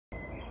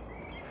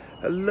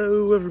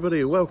Hello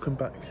everybody, welcome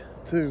back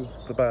to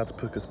the Bad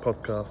Pookers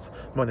podcast.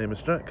 My name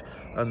is Jack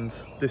and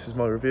this is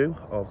my review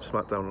of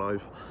SmackDown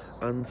Live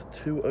and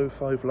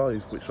 205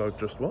 Live, which I've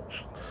just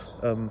watched.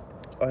 I am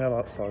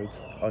outside,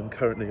 I'm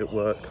currently at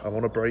work, I'm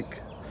on a break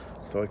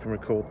so I can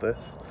record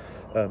this.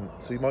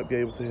 So you might be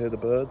able to hear the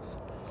birds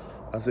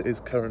as it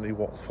is currently,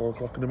 4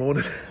 o'clock in the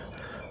morning.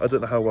 I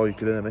don't know how well you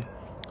can hear me,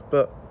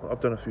 but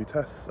I've done a few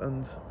tests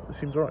and it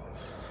seems alright.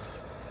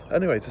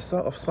 Anyway, to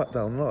start off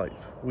SmackDown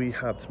Live, we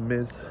had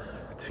Miz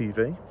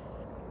TV,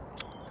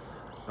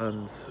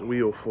 and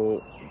we all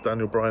thought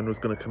Daniel Bryan was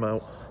going to come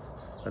out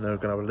and they were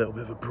going to have a little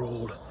bit of a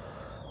brawl,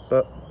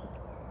 but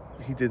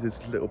he did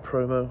his little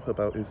promo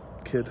about his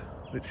kid,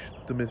 which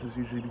the Miz has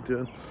usually been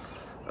doing,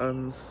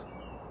 and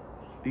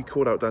he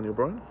called out Daniel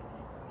Bryan,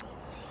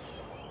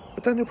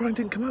 but Daniel Bryan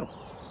didn't come out.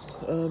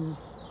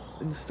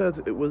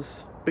 Instead it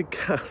was Big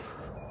Cass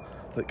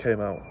that came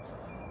out,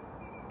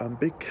 and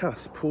Big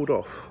Cass pulled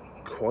off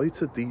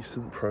quite a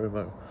decent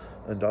promo,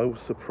 and I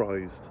was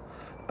surprised,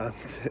 and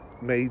it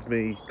made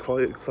me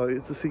quite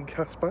excited to see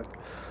Cass back.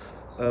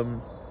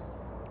 Yeah,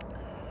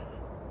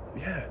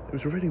 it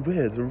was really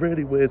weird, a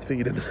really weird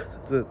feeling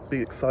to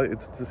be excited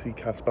to see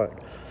Cass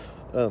back.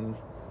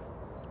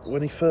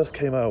 When he first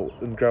came out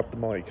and grabbed the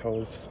mic, I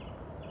was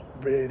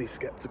really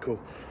sceptical.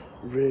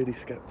 I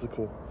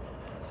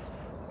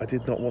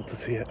did not want to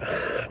see it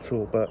at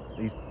all, but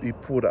he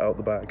pulled it out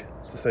the bag,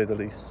 to say the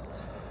least.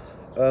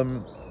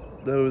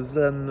 There was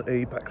then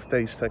a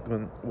backstage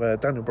segment where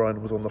Daniel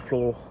Bryan was on the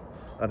floor,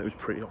 and it was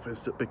pretty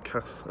obvious that Big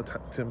Cass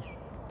attacked him.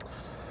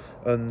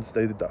 And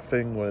they did that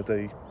thing where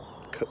they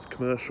cut the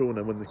commercial, and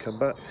then when they come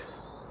back,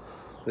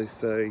 they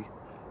say,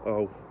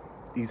 "Oh,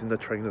 he's in the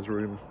trainer's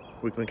room.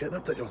 We're going to get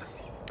an update on him."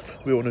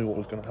 We all knew what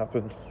was going to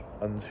happen,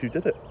 and who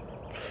did it.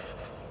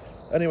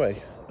 Anyway,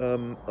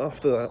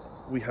 after that,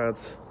 we had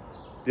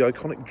the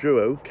Iconic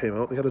Duo came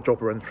out. They had a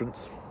jobber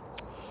entrance.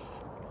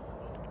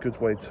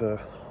 Good way to...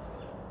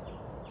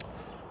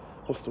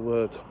 what's the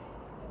word?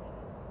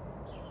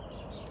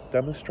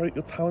 Demonstrate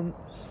your talent,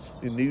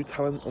 your new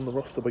talent on the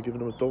roster by giving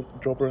them a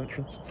jobber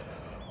entrance.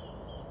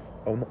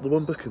 I'm not the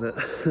one booking it.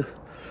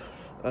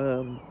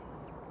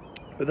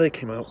 But they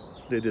came out,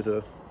 they did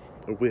a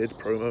weird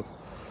promo,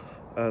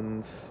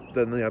 and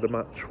then they had a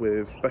match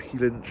with Becky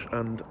Lynch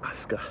and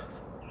Asuka.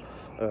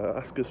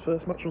 Asuka's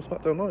first match on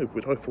SmackDown Live,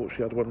 which I thought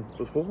she had one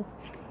before.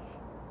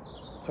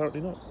 Apparently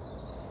not.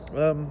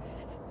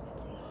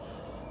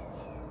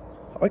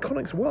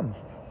 Iconics won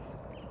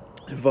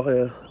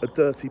via a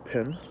dirty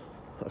pin.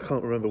 I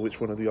can't remember which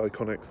one of the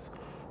Iconics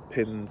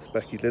pinned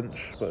Becky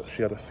Lynch, but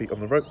she had her feet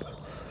on the rope.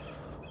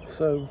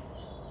 So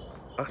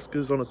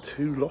Asuka's on a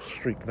 2-loss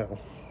streak now.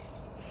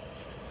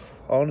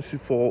 I honestly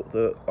thought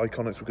that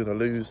Iconics were going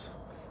to lose,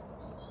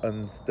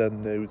 and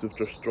then they would have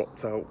just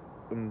dropped out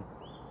and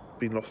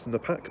been lost in the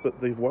pack, but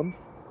they've won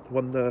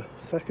their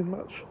second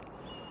match.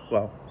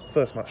 Well,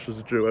 first match was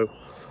a duo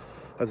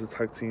as a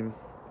tag team,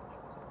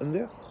 and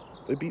yeah,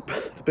 they beat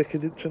Becky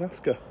Lynch and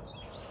Asuka.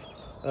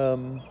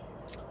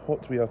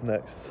 What do we have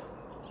next?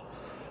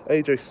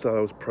 AJ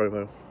Styles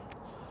promo,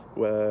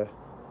 where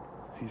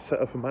he set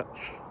up a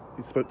match.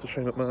 He spoke to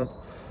Shane McMahon,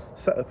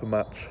 set up a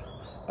match,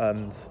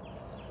 and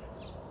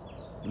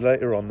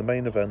later on, the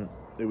main event,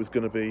 it was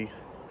going to be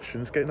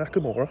Shinsuke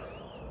Nakamura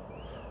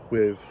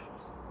with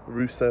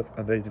Rusev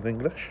and Aiden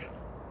English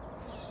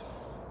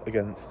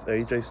against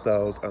AJ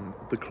Styles and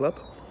The Club.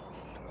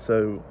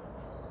 So,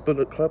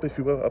 Bullet Club, if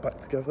you will, are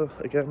back together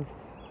again.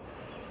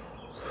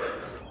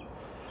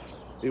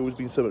 It would have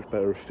been so much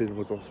better if Finn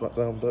was on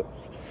SmackDown, but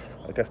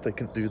I guess they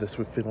couldn't do this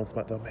with Finn on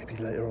SmackDown. Maybe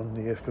later on in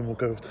the year Finn will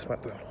go over to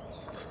SmackDown.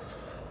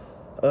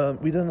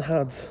 We then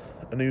had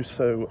an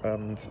Uso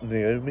and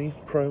Naomi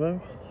promo.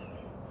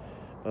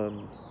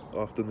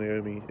 After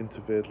Naomi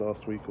interfered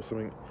last week or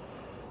something.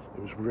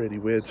 It was really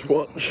weird to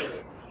watch.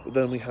 But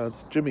then we had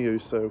Jimmy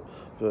Uso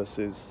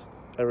versus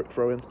Eric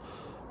Rowan,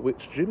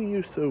 which Jimmy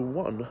Uso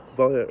won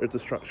via a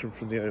distraction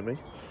from Naomi.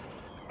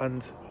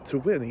 And to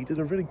win, he did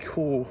a really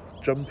cool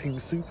jumping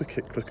super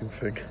kick looking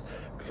thing.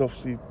 Because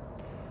obviously,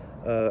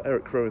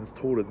 Eric Rowan's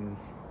taller than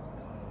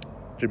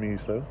Jimmy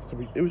Uso. So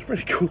it was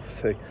really cool to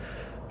see.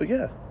 But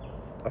yeah,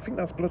 I think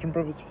that's Bludgeon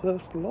Brothers'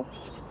 first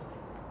loss.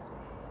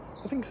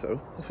 I think so.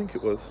 I think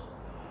it was.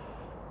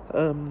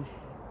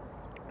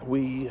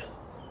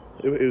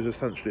 It was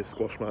essentially a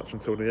squash match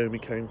until Naomi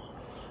came.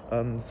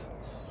 And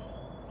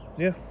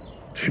yeah,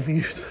 Jimmy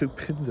Uso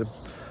pinned him.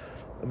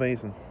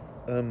 Amazing.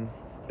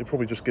 They'd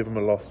probably just give him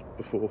a loss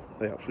before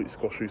they absolutely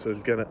squash Usos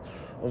again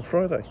on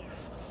Friday.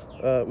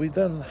 We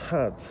then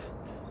had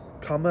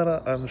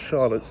Carmella and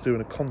Charlotte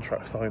doing a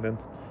contract signing.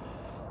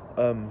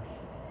 And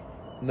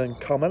then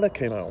Carmella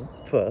came out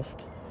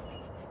first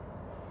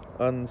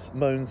and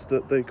moans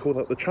that they called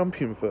out the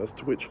champion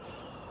first, which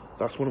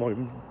that's one of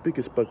my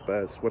biggest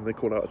bugbears, when they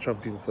call out a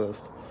champion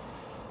first.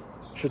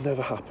 Should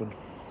never happen.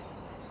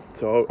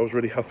 So I was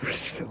really happy when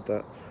she said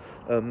that.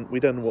 We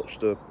then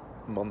watched a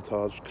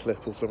montage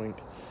clip or something,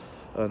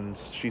 and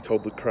she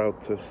told the crowd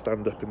to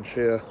stand up and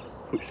cheer,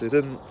 which they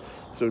didn't.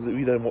 So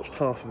we then watched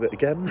half of it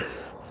again,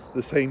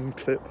 the same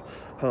clip,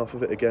 half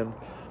of it again.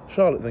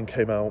 Charlotte then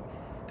came out,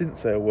 didn't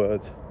say a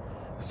word,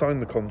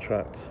 signed the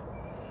contract,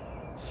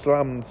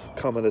 slammed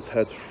Carmella's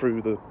head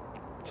through the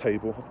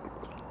table.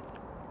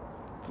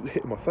 I'm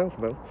hitting myself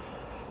now.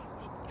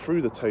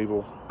 Through the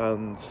table,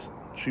 and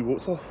she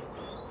walked off.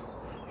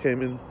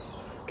 Came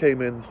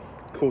in,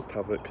 caused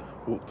havoc,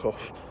 walked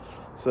off.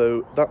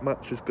 So that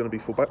match is going to be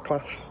for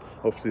Backlash.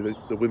 Obviously,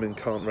 the women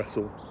can't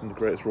wrestle in the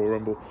Greatest Royal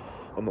Rumble.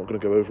 I'm not going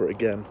to go over it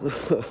again.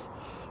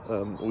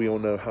 We all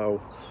know how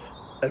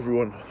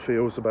everyone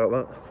feels about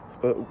that.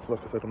 But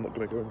like I said, I'm not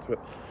going to go into it.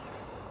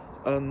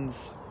 And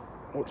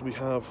what do we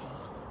have?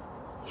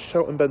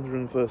 Shelton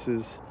Benjamin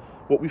versus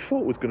what we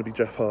thought was going to be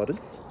Jeff Hardy.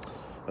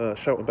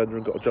 Shelton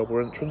Benjamin got a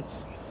jobber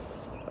entrance.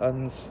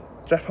 And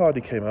Jeff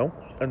Hardy came out,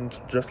 and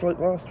just like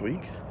last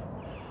week,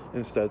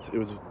 instead, it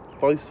was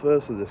vice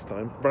versa this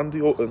time.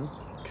 Randy Orton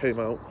came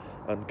out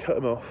and cut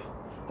him off,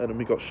 and then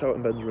we got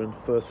Shelton Benjamin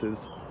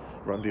versus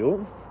Randy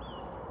Orton,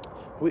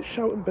 which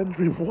Shelton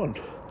Benjamin won.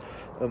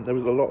 There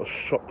was a lot of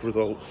shock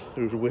results.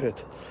 It was weird.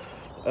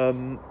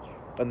 And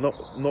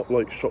not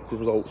like shock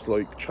results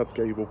like Chad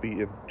Gable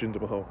beating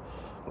Jinder Mahal,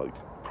 like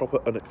proper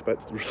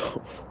unexpected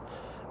results.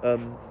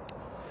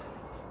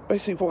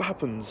 Basically what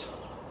happens,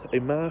 a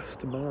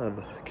masked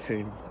man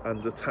came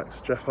and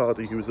attacked Jeff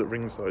Hardy, who was at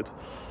ringside,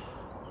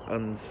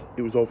 and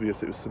it was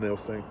obvious it was Sunil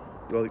Singh.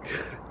 Like,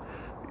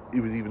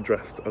 he was even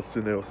dressed as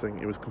Sunil Singh.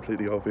 It was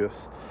completely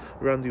obvious.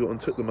 Randy Orton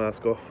took the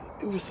mask off.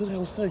 It was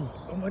Sunil Singh.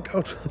 Oh my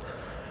god.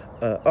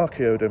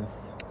 RKO'd him,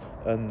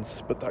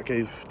 but that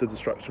gave the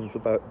distraction for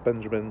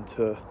Benjamin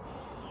to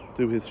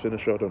do his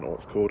finisher, I don't know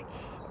what it's called,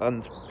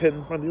 and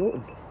pin Randy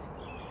Orton.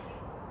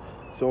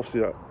 So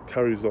obviously that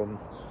carries on,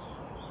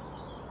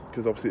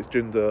 because obviously it's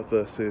Jinder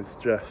versus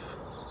Jeff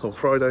on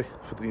Friday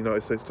for the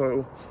United States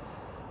title.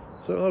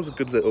 So that was a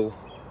good little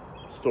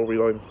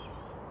storyline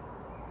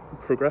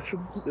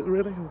progression,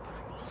 really.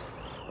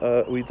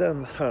 We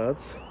then had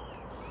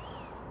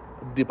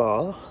The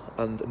Bar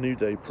and a New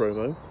Day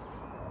promo.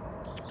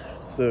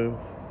 So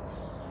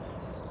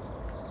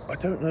I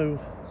don't know.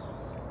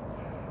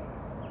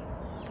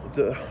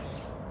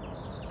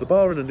 The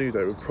Bar and a New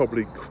Day would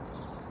probably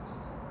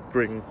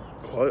bring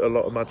quite a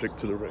lot of magic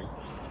to the ring.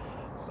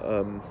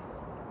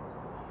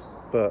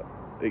 But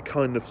it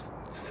kind of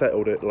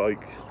settled it,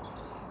 like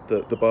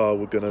that the Bar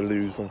were going to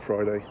lose on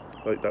Friday.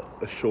 Like, that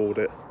assured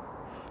it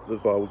that the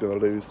Bar were going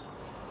to lose.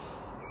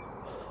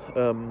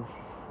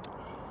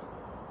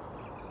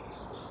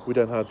 We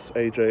then had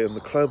AJ and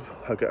the club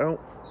hug it out.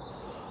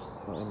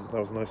 That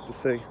was nice to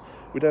see.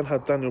 We then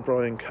had Daniel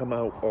Bryan come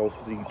out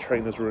of the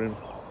trainer's room,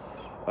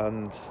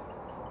 and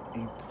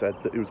he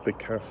said that it was Big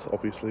Cass.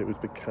 Obviously it was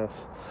Big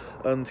Cass,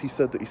 and he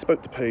said that he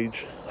spoke to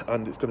Paige,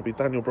 and it's going to be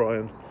Daniel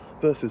Bryan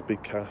versus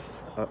Big Cass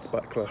at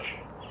Backlash.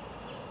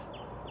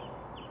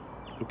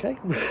 Okay,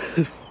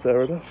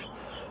 fair enough.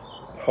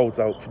 Holds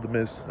out for the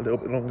Miz a little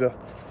bit longer.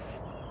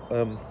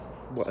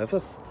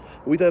 Whatever.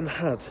 We then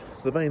had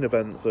the main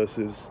event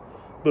versus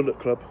Bullet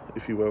Club,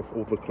 if you will,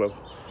 or the Club,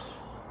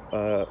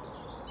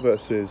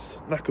 versus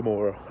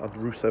Nakamura and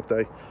Rusev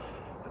Day.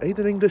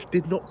 Aiden English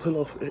did not pull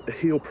off a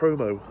heel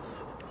promo.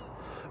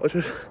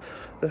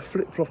 They're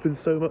flip-flopping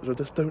so much, I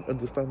just don't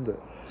understand it.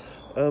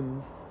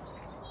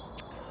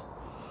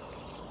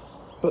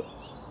 But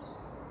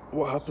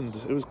what happened,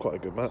 it was quite a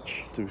good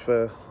match, to be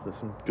fair. There's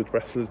some good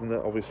wrestlers in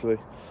there, obviously.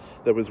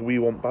 There was We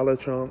Want Balor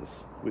chants,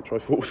 which I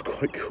thought was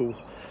quite cool.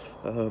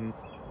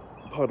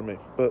 Pardon me.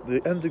 But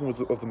the ending of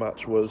the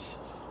match was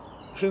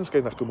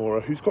Shinsuke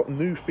Nakamura, who's got a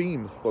new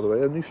theme, by the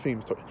way, a new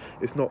theme song.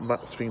 It's not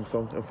Matt's theme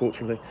song,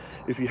 unfortunately.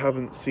 If you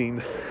haven't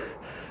seen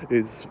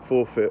his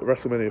forfeit,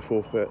 WrestleMania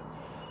forfeit,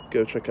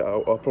 go check it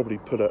out. I'll probably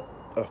put it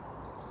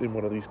in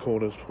one of these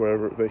corners,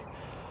 wherever it be.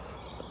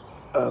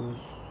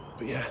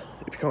 But yeah,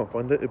 if you can't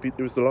find it, it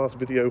was the last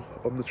video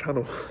on the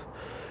channel.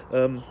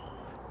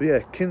 But yeah,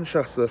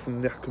 Kinshasa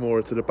from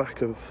Nakamura to the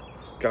back of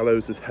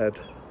Gallows' head.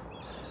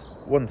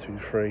 1, 2,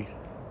 3.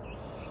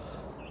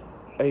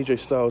 AJ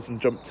Styles and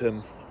jumped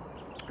him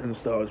and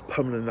started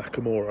pummeling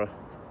Nakamura.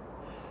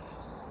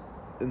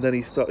 And then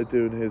he started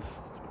doing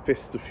his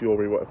Fist of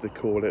Fury, whatever they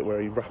call it, where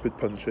he rapid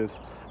punches.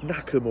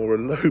 Nakamura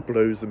low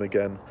blows him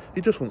again.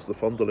 He just wants to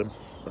fondle him.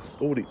 That's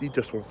all he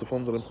just wants to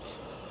fondle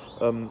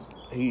him.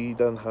 He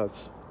then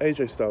has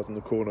AJ Styles in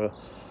the corner.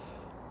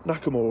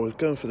 Nakamura was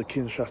going for the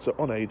Kinshasa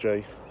on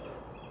AJ,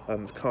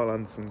 and Carl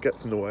Anderson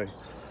gets in the way,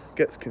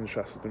 gets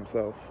Kinshasa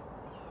himself,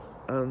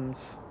 and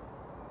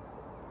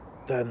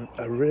then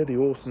a really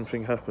awesome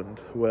thing happened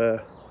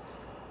where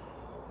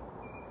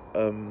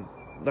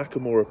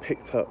Nakamura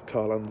picked up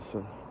Carl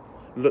Anderson,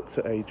 looked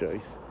at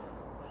AJ.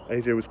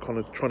 AJ was kind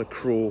of trying to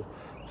crawl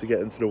to get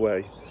into the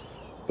way,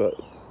 but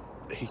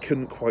he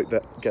couldn't quite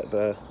get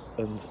there,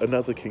 and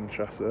another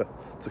Kinshasa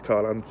to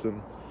Carl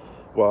Anderson,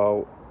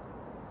 while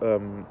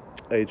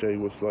AJ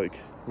was like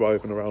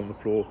writhing around the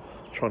floor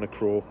trying to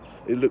crawl.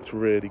 It looked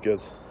really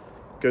good.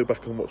 Go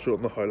back and watch it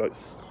on the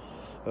highlights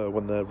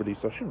when they're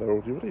released. I assume they're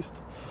already released,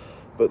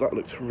 but that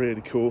looked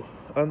really cool.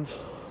 And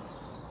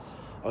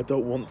I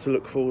don't want to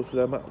look forward to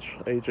their match,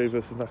 AJ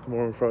versus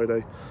Nakamura on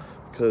Friday,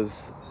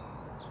 because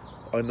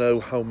I know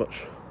how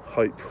much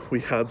hype we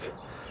had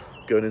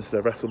going into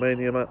their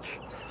WrestleMania match,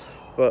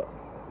 but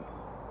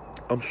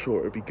I'm sure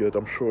it'll be good.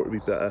 I'm sure it'll be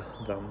better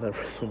than their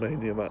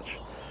WrestleMania match.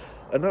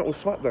 And that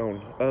was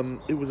SmackDown.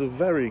 It was a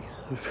very,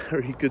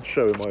 very good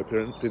show in my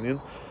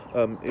opinion.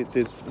 It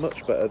did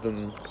much better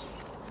than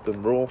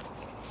Raw.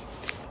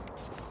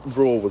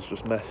 Raw was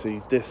just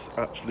messy. This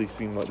actually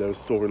seemed like there was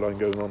a storyline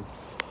going on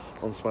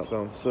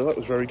SmackDown, so that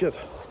was very good.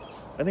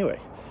 Anyway,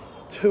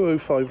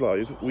 205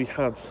 Live, we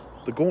had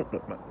the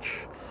gauntlet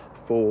match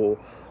for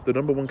the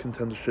number one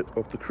contendership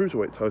of the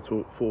Cruiserweight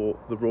title for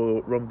the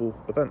Royal Rumble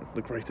event,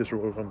 the greatest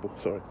Royal Rumble,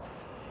 sorry.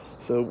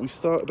 So we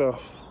started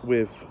off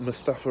with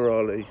Mustafa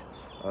Ali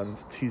and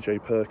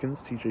TJ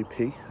Perkins,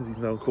 TJP as he's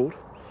now called.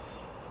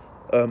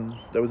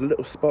 There was a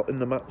little spot in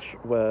the match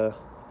where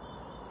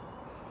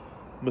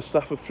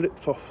Mustafa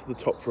flipped off the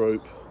top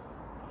rope,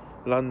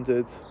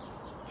 landed,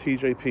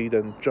 TJP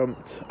then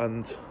jumped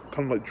and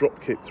kind of like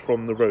drop kicked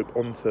from the rope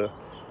onto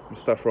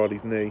Mustafa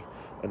Ali's knee,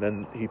 and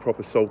then he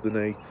proper sold the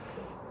knee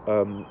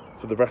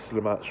for the rest of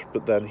the match,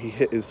 but then he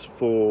hit his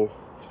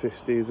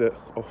 450, is it,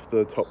 off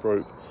the top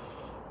rope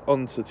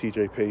onto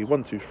TJP,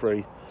 1, 2,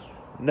 3.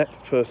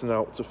 Next person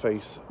out to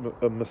face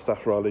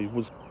Mustafa Ali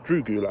was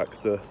Drew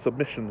Gulak, the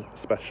submission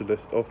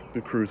specialist of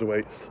the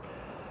Cruiserweights,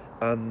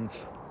 and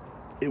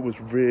it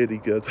was really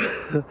good.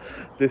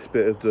 This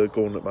bit of the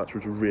gauntlet match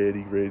was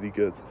really, really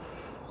good.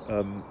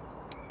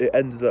 It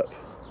ended up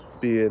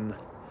being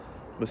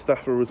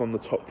Mustafa was on the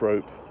top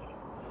rope.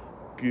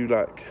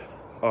 Gulak,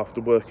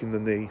 after working the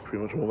knee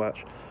pretty much all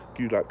match,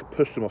 Gulak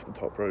pushed him off the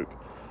top rope.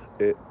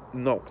 It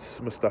knocked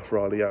Mustafa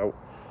Ali out.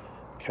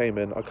 Came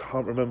in. I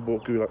can't remember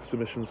what Gulak's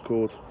submission's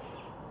called,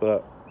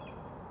 but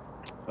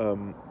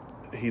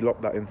he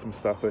locked that into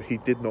Mustafa. He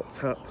did not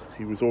tap.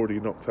 He was already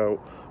knocked out,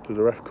 because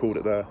the ref called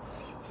it there.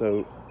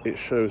 So it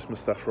shows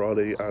Mustafa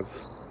Ali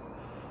as,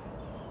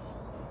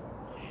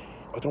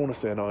 I don't want to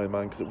say an Iron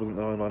Man, because it wasn't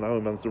an Iron Man.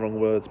 Iron Man's the wrong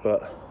words,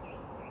 but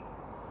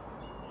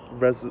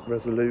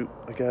resolute,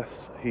 I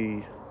guess.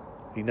 He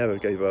never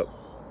gave up.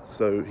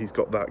 So he's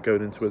got that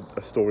going into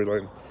a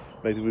storyline,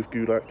 maybe with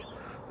Gulak.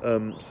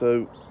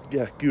 So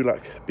yeah,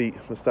 Gulak beat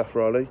Mustafa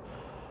Ali.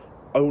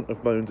 I wouldn't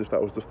have moaned if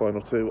that was the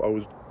final two. I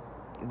was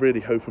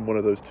really hoping one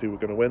of those two were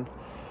going to win.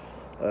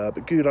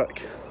 But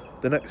Gulak,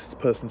 the next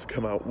person to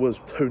come out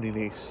was Tony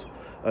Nese,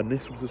 and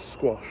this was a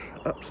squash,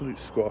 absolute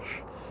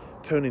squash.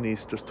 Tony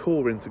Nese just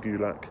tore into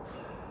Gulak,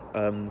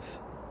 and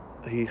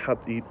he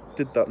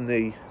did that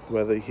knee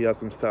where he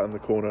has him sat in the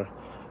corner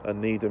and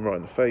kneed him right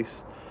in the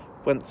face.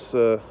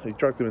 He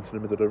dragged him into the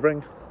middle of the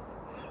ring,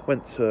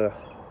 went to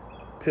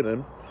pin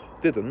him,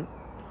 didn't,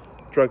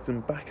 dragged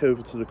him back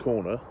over to the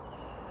corner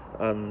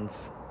and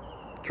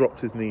dropped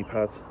his knee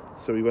pad.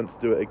 So he went to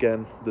do it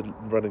again, the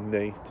running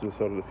knee to the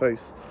side of the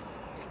face.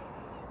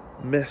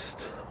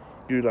 Missed.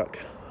 Gulak,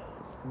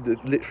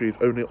 literally his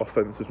only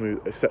offensive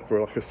move, except for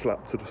like a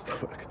slap to the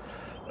stomach.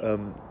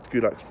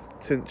 Gulak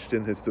cinched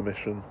in his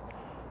submission.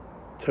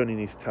 Tony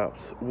Nese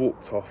tapped,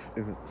 walked off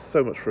in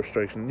so much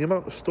frustration. The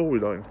amount of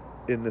storyline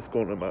in this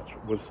gauntlet match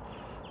was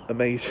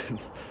amazing,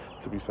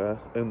 to be fair.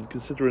 And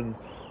considering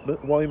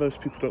why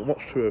most people don't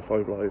watch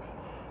 205 Live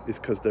is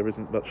because there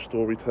isn't much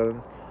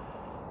storytelling.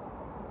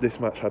 This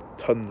match had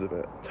tons of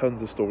it,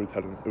 tons of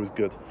storytelling. It was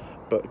good.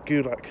 But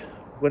Gulak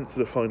went to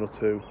the final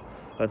two,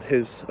 and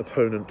his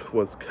opponent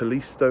was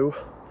Kalisto,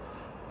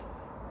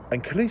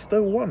 and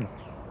Kalisto won.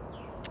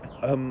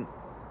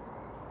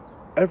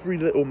 Every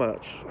little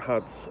match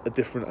had a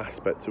different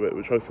aspect to it,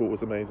 which I thought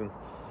was amazing.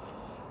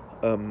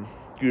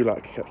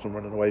 Gulak kept on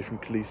running away from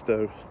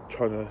Kalisto,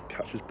 trying to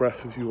catch his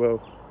breath, if you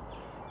will,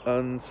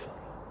 and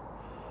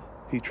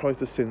he tried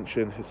to cinch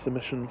in his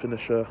submission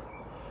finisher.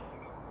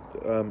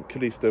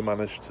 Kalisto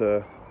managed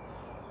to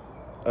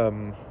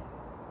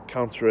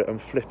counter it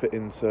and flip it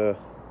into,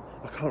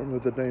 I can't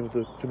remember the name of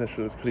the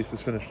finisher,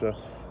 Kalisto's finisher,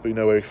 but you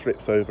know, where he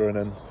flips over and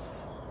then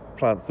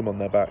plants them on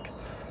their back.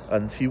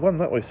 And he won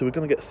that way, so we're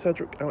going to get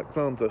Cedric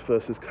Alexander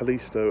versus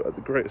Kalisto at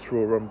the Greatest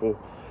Royal Rumble.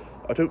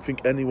 I don't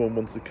think anyone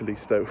wanted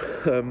Kalisto.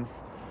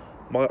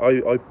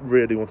 I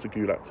really wanted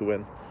Gulak to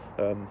win.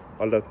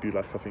 I love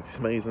Gulak, I think he's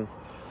amazing.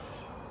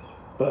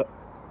 But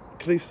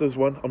Kalisto's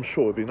won. I'm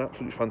sure it'll be an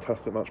absolutely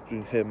fantastic match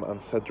between him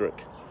and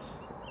Cedric.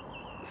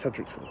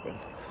 Cedric's going to win.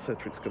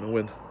 Cedric's going to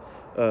win.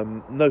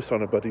 No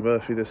sign of Buddy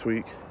Murphy this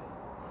week.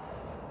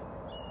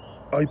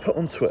 I put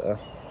on Twitter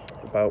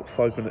about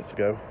 5 minutes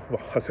ago,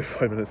 well, I say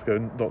 5 minutes ago,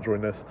 not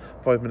during this,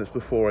 5 minutes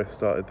before I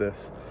started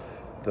this,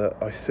 that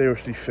I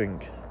seriously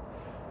think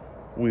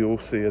we will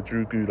see a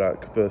Drew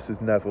Gulak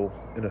versus Neville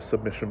in a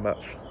submission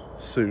match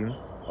soon.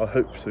 I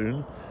hope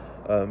soon.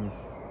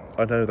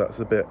 I know that's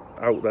a bit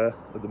out there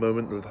at the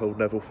moment with the whole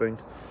Neville thing,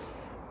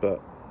 but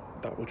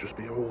that would just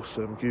be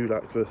awesome.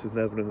 Gulak versus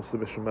Neville in a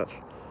submission match.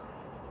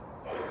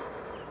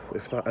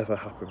 If that ever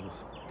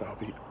happens, that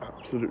would be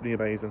absolutely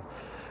amazing.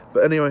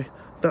 But anyway,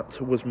 that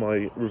was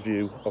my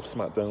review of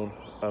SmackDown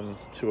and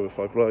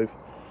 205 Live.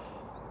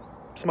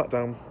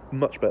 SmackDown,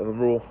 much better than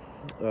Raw,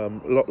 a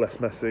lot less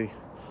messy,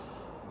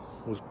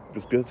 was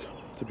good.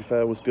 To be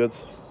fair, was good.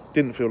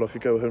 Didn't feel like a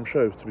go-home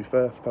show. To be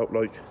fair, felt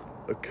like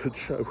a good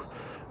show.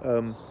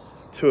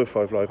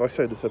 205 Live. I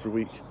say this every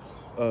week.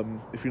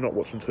 If you're not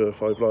watching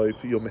 205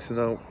 Live, you're missing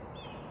out.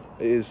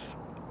 It is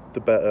the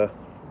better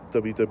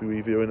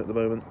WWE viewing at the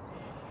moment.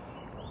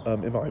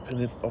 In my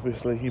opinion,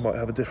 obviously, you might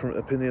have a different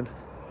opinion.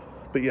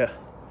 But yeah,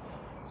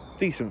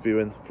 decent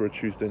viewing for a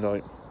Tuesday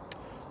night.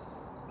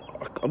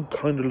 I'm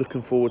kind of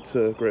looking forward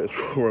to Greatest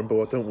Royal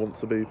Rumble. I don't want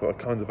to be, but I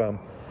kind of am.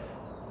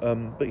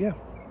 But yeah,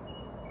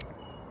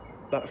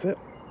 that's it.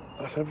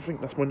 That's everything.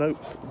 That's my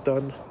notes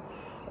done.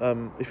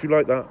 If you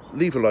like that,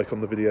 leave a like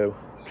on the video.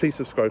 Please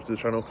subscribe to the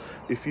channel.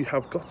 If you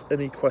have got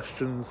any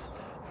questions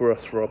for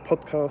us for our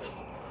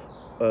podcast,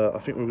 I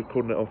think we're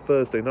recording it on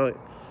Thursday night.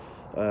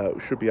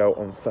 It should be out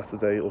on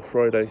Saturday or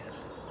Friday.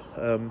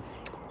 If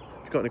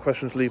you've got any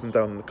questions, leave them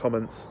down in the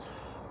comments.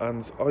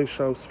 And I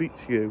shall speak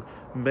to you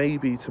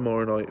maybe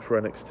tomorrow night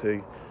for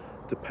NXT.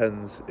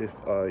 Depends if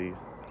I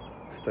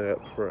stay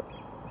up for it.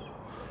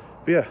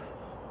 But yeah,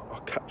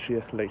 I'll catch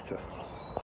you later.